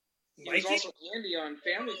Bonsall. He was Mikey? also Andy on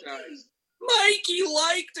Family Ties. Mikey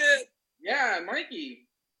liked it. Yeah, Mikey.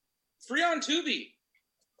 Free on Tubi.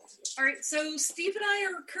 All right, so Steve and I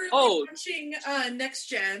are currently watching Next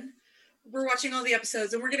Gen. We're watching all the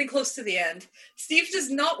episodes, and we're getting close to the end. Steve does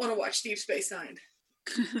not want to watch Deep Space Nine.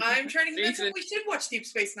 I'm trying to convince him we should watch Deep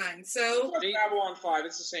Space Nine. So Babylon 5,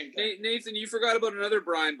 it's the same thing. Nathan, you forgot about another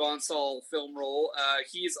Brian Bonsall film role.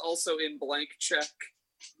 He's also in Blank Check.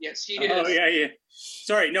 Yes, he is. Oh, yeah.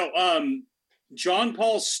 Sorry, no. John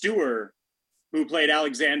Paul Stewart, who played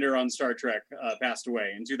Alexander on Star Trek, passed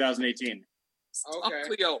away in 2018. Okay.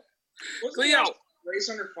 Cleo. What's Cleo. the Race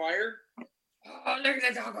Under Fire? Oh, look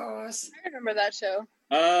at the doggos. I remember that show.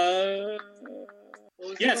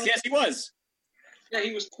 Yes, he was. Yeah,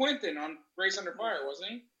 he was Quentin on Race Under Fire,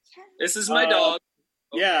 wasn't he? This is my dog.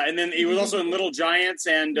 Yeah, and then he was also in Little Giants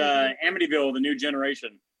and Amityville: The New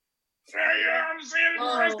Generation. Yeah, I'm saying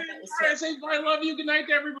I love you. Good night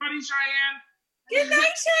to everybody, Cheyenne. Good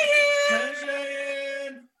night, Cheyenne. Hi,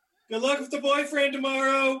 Cheyenne. Good luck with the boyfriend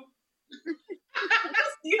tomorrow.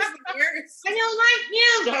 Steve's the worst. I don't like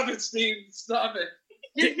you. Stop it, Steve. Stop it.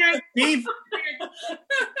 Steve,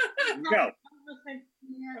 go.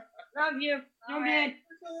 Love you. No bad.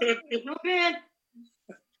 No bad.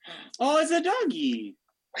 Oh, it's a doggy.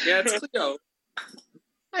 Yeah, it's Cleo.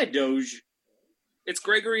 Hi, Doge. It's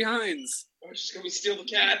Gregory Hines. I'm just going to steal the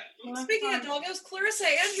cat. Speaking of doggos, Clarissa,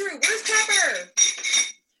 Andrew, where's Pepper?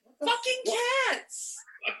 Fucking cats.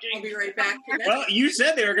 I'll be right back. Well, you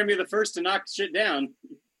said they were going to be the first to knock shit down.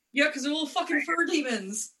 Yeah, because they're little fucking fur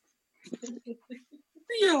demons.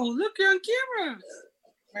 Theo, look, you're on camera.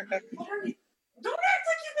 Don't act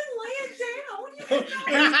like you've been laying down.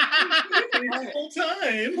 The whole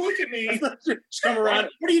time. Look at me. Just come around.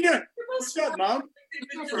 What are you doing? What's up, Mom?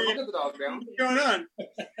 Look at the dog down. What's going on?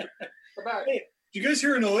 Come back. Hey, did you guys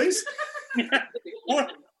hear a noise?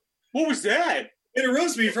 What was that? It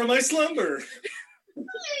arose me from my slumber.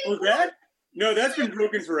 Was that? No, that's been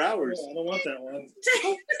broken for hours. I don't want that one.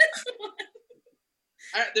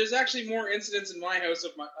 There's actually more incidents in my house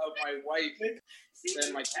of my wife than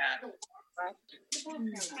my cat.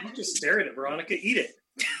 You just staring at Veronica. Eat it.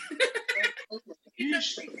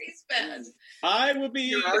 He's bad. I will be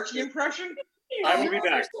your Archie impression. I will be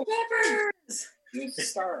back. Peppers.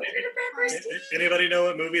 Anybody know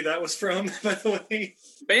what movie that was from, by the way?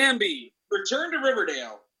 Bambi. Return to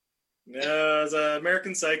Riverdale. No, it's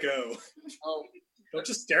American Psycho. Oh. Don't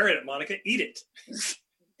just stare at it, Monica. Eat it.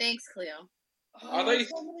 Thanks, Cleo. I thought you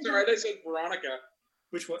said Veronica.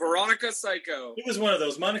 Which one? Veronica Psycho. It was one of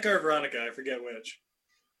those. Monica or Veronica. I forget which.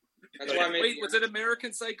 That's why I made Wait, was it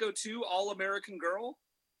American Psycho 2, All American Girl?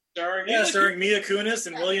 Starring Mila Kunis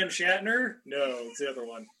and William Shatner? No, it's the other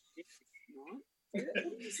one.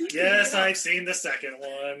 Yes, I've seen the second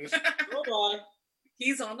one. Hold on.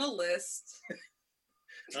 He's on the list.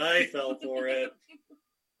 I fell for it.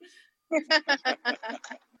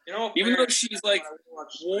 You know, even though she's like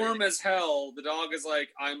warm as hell, the dog is like,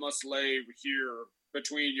 I must lay here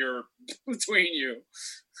between you. How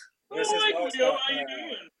you doing?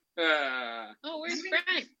 Oh, where's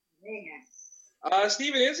Frank?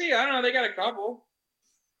 Steven, is he? I don't know. They got a couple.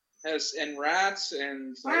 And rats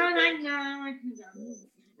and. I don't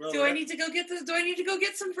know. Do I need to go get this? Do I need to go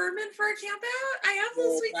get some vermin for a camp out? I have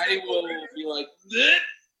those sweet. Patty will be like, bleh.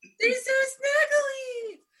 They're so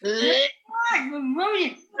snuggly.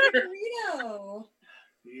 Burrito.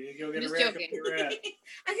 You go get Just a rat. joking. Go get a rat.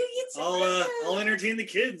 I can get some. I'll entertain the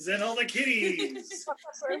kids and all the kitties.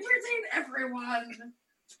 Entertain everyone.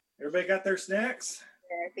 Everybody got their snacks?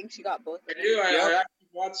 Yeah, I think she got both. I do. I actually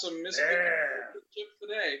bought some Misfit Yeah. chips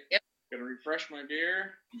today. Yep. Gonna refresh my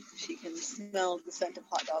beer. She can smell the scent of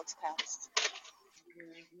hot dogs past.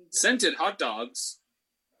 Scented hot dogs.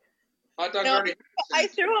 Hot dogs No, already. I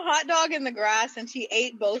threw a hot dog in the grass and she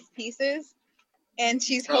ate both pieces. And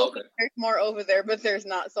she's hoping there's more over there, but there's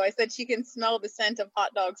not. So I said she can smell the scent of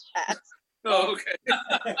hot dogs past. Oh, okay.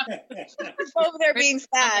 Over there being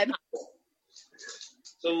sad.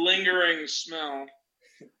 The lingering smell.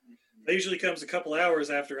 That usually comes a couple hours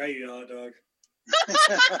after I eat a hot dog.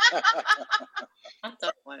 Not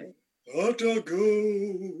that funny. Hot dog go.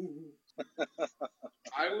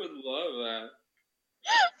 I would love that.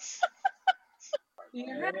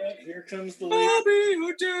 Here comes the Bobby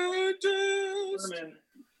Hotels. Vermin.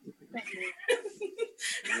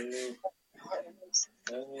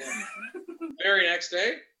 Very next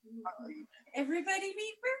day. Everybody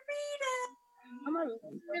meet Burrito.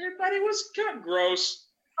 Everybody was kind of gross.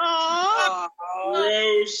 Aww.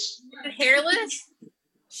 Gross. Hairless?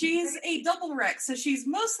 She's a double wreck, so she's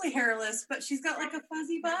mostly hairless, but she's got like a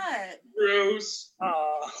fuzzy butt. Gross.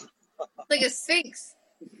 Like a sphinx.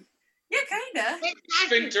 Yeah, kinda.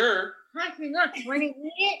 Sphincter. Want to eat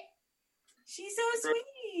it? She's so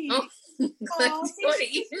sweet. Oh, Aw, see, what she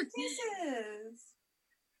eat gives her kisses.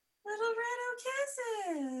 Little Redo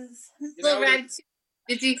kisses. Little red.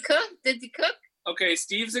 Did he cook? Okay,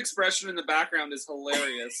 Steve's expression in the background is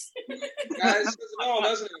hilarious. Guys, no,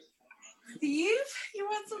 doesn't it? Steve, you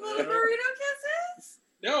want some little burrito kisses?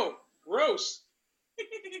 No, gross.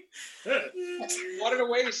 What it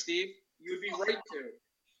away, Steve. You would be right to.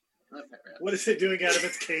 What is it doing out of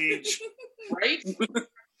its cage? Right?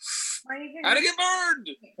 How'd it get burned?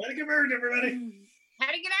 How'd it get burned, everybody?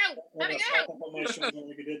 How'd it get out? How'd it get out? On my shoulder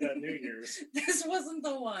like we did that New Year's. This wasn't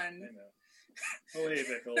the one. Oh, hey,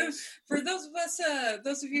 Vickles. For those of us,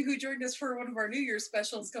 those of you who joined us for one of our New Year's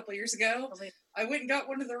specials a couple years ago, I went and got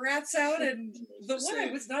one of the rats out, and the one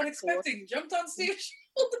I was not expecting jumped on Steve's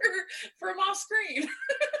shoulder from off screen.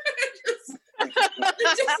 It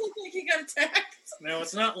just looked like he got attacked. Now,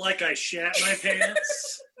 it's not like I shat my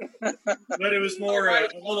pants, but it was more a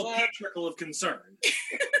little trickle of concern.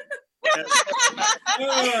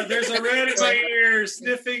 There's a rat in my ear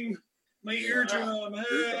sniffing my eardrum.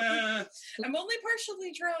 I'm only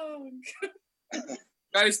partially drunk.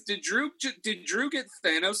 Guys, did Drew get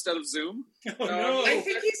Thanos out of Zoom? Oh, no. I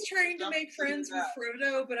think he's trying to make friends with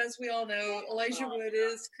Frodo, but as we all know, Elijah Wood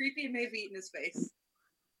is creepy and may have eaten his face.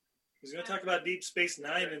 He's going to talk about Deep Space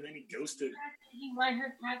Nine, and then he ghosted. Why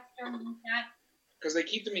her cat don't eat that? Because they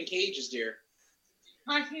keep them in cages, dear.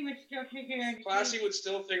 Classy would still figure it out. Classy would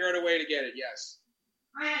still figure out a way to get it, yes.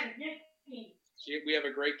 I have this thing. We have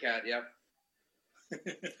a great cat, yep.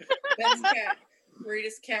 Best cat.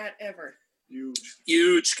 Greatest cat ever.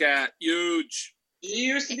 Huge cat. Huge. She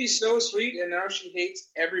used to be so sweet, and now she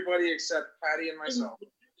hates everybody except Patty and myself.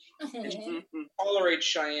 And she tolerates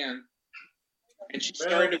Cheyenne. And she's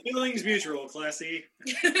starting to... feelings mutual, Classy.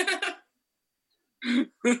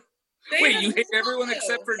 Wait, you hate everyone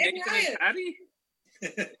except for Nathan and Patty?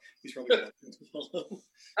 He's probably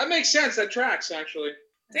That makes sense. That tracks, actually.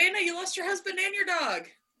 Dana, you lost your husband and your dog.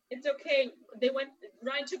 It's okay.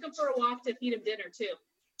 Ryan took him for a walk to feed him dinner, too.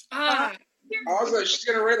 Also, she's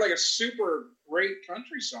going to write like a super great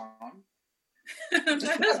country song. My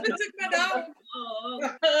husband took my dog.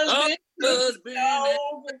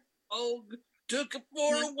 Husband took him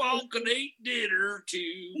for a walk and ate dinner,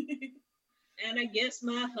 too. And I guess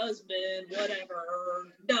my husband, whatever,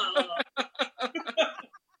 dog.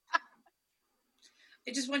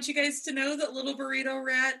 I just want you guys to know that little burrito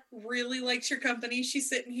rat really likes your company. She's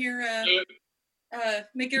sitting here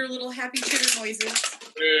making her little happy chitter noises.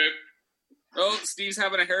 Oh, Steve's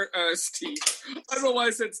having a Steve. I don't know why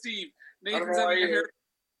I said Steve. Nathan's having a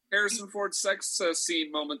Harrison Ford sex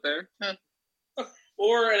scene moment there.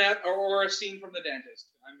 Or a scene from The Dentist.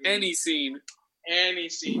 I mean, any scene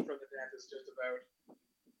from The Dentist, just about.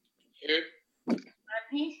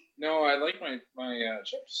 No, I like my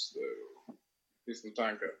chips, though. It's the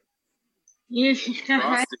time code.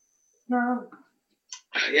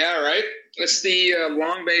 Yeah, right? It's the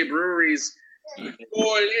Long Bay Brewery's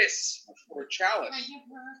Bolis or Chalice.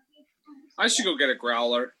 I should go get a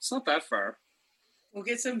growler. It's not that far. We'll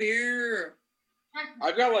get some beer.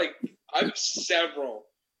 I have several.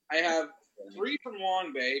 I have 3 from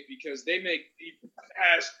Long Bay because they make the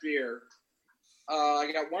best beer.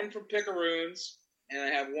 I got one from Picaroons, and I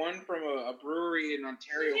have one from a brewery in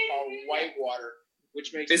Ontario called Whitewater,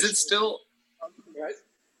 which makes. Is it still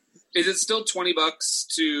 $20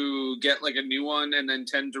 to get like a new one and then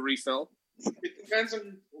 10 to refill? It depends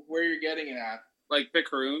on where you're getting it at. Like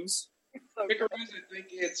Picaroons.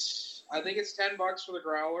 Picaroons, I think it's $10 for the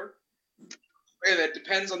growler. And that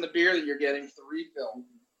depends on the beer that you're getting for the refill.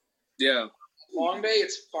 Yeah. Long Bay,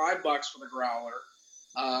 it's $5 for the growler,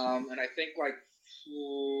 and I think like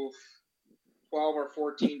 12 or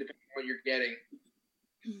 14 depending on what you're getting.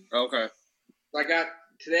 Okay. I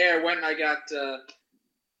went and I got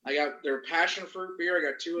their passion fruit beer. I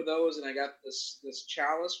got 2 of those, and I got this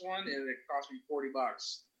Chalice one, and it cost me $40.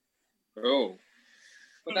 Oh.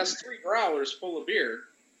 But that's 3 growlers full of beer.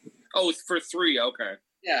 Oh, for 3. Okay.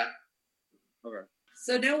 Yeah. Okay.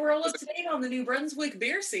 So now we're all up to date on the New Brunswick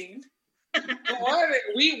beer scene.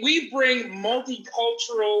 We bring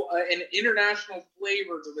multicultural and international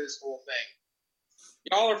flavor to this whole thing.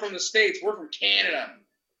 Y'all are from the States. We're from Canada.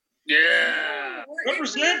 Yeah.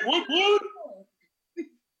 Represent Woodwood.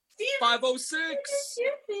 506.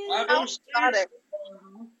 506.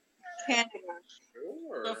 Canada.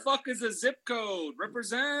 Sure. The fuck is a zip code?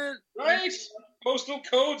 Represent. Right. Postal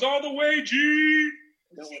codes all the way, G.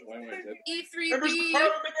 E3B. Members of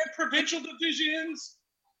Parliament and provincial divisions.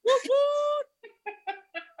 I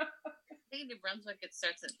think New Brunswick, it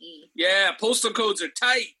starts an E. Yeah, postal codes are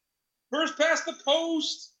tight. First past the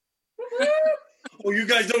post. Oh, you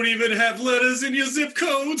guys don't even have letters in your zip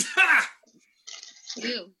codes. Ha!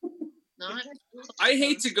 Ew. Not. I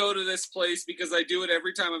hate to go to this place because I do it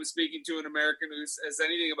every time I'm speaking to an American who says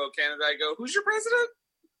anything about Canada. I go, "Who's your president?"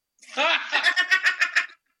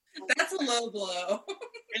 That's a low blow.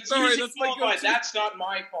 Sorry, that's my go-to. That's not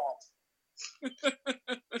my fault.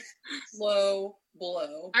 Low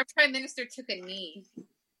blow. Our prime minister took a knee.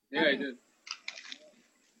 Yeah, I did.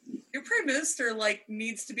 Your prime minister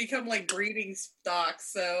needs to become breeding stock.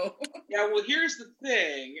 So yeah. Well, here's the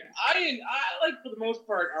thing. I like for the most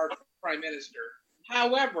part our prime minister.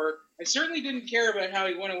 However, I certainly didn't care about how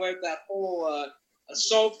he went away with that whole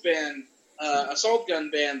assault gun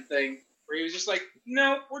ban thing. Where he was just like,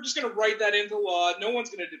 no, we're just going to write that into law. No one's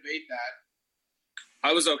going to debate that.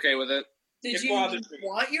 I was okay with it. Did you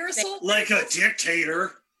want your assault? Like a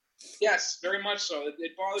dictator. Yes, very much so.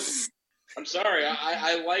 It bothers me. I'm sorry.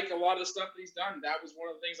 I like a lot of the stuff that he's done. That was one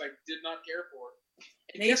of the things I did not care for.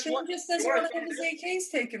 And Nathan just doesn't want to have his AKs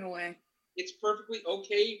taken away. It's perfectly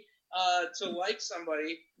okay to like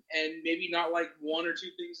somebody and maybe not like 1 or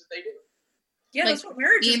 2 things that they do. Yeah, that's what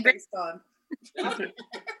marriage is based on.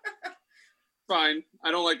 Fine.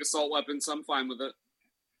 I don't like assault weapons, so I'm fine with it.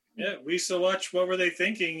 Yeah, we used to watch What Were They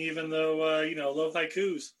Thinking, even though, love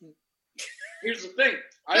haikus. Here's the thing.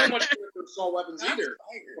 I don't much care for assault weapons either.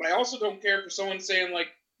 But I also don't care for someone saying,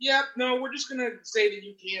 yeah, no, we're just going to say that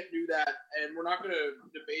you can't do that, and we're not going to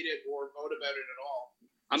debate it or vote about it at all.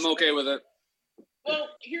 I'm okay with it. Well,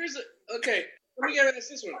 okay. Let me get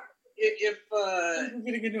this one.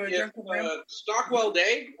 Stockwell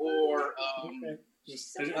Day or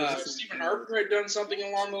Stephen Harper had done something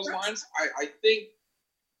along those lines, I think,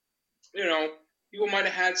 people might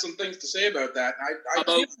have had some things to say about that.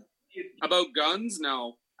 About guns?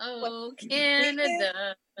 No. Oh,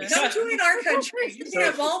 Canada. Don't join our country. You can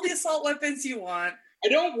have all the assault weapons you want. I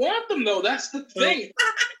don't want them, though. That's the thing.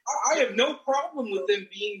 I have no problem with them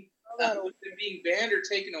being banned or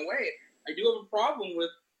taken away. I do have a problem with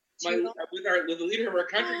the leader of our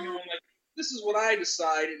country going like, "This is what I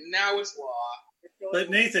decide, and now it's law." But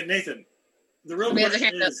Nathan, the real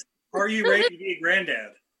question is: are you ready to be a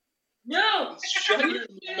granddad? No. Shut your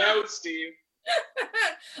mouth, Steve.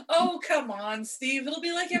 Oh, come on, Steve. It'll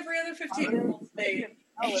be like every other 15-year-old state.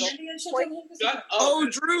 Oh,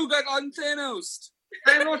 Drew got on Thanos.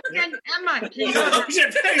 I will send Emma to you. Oh,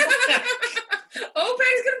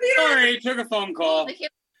 Peg's gonna be Sorry, took a phone call.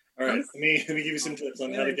 All right, let me give you some tips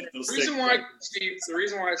on how to get those. The reason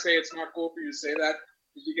why I say it's not cool for you to say that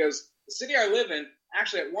is because the city I live in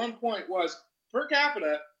actually at one point was per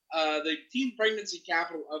capita the teen pregnancy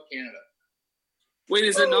capital of Canada. Wait,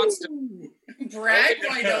 is it not? Brag,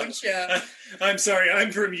 why don't you? I'm sorry,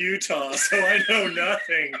 I'm from Utah, so I know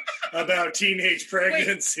nothing about teenage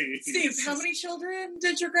pregnancy. Steve, how many children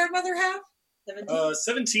did your grandmother have?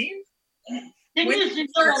 17?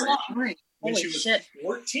 When she was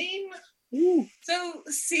 14? Ooh. So,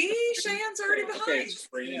 see, Cheyenne's already behind.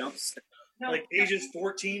 Like ages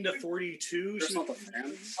 14 to 42.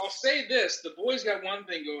 I'll say this: the boy's got one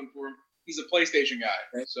thing going for him. He's a PlayStation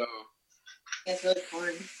guy, so. That's really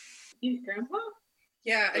fun. You grandpa?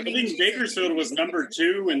 Yeah, I think Bakersfield was number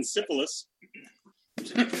 2 in syphilis.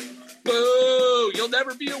 Boo! You'll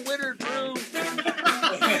never be a winner, Drew.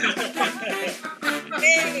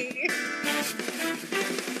 Hey.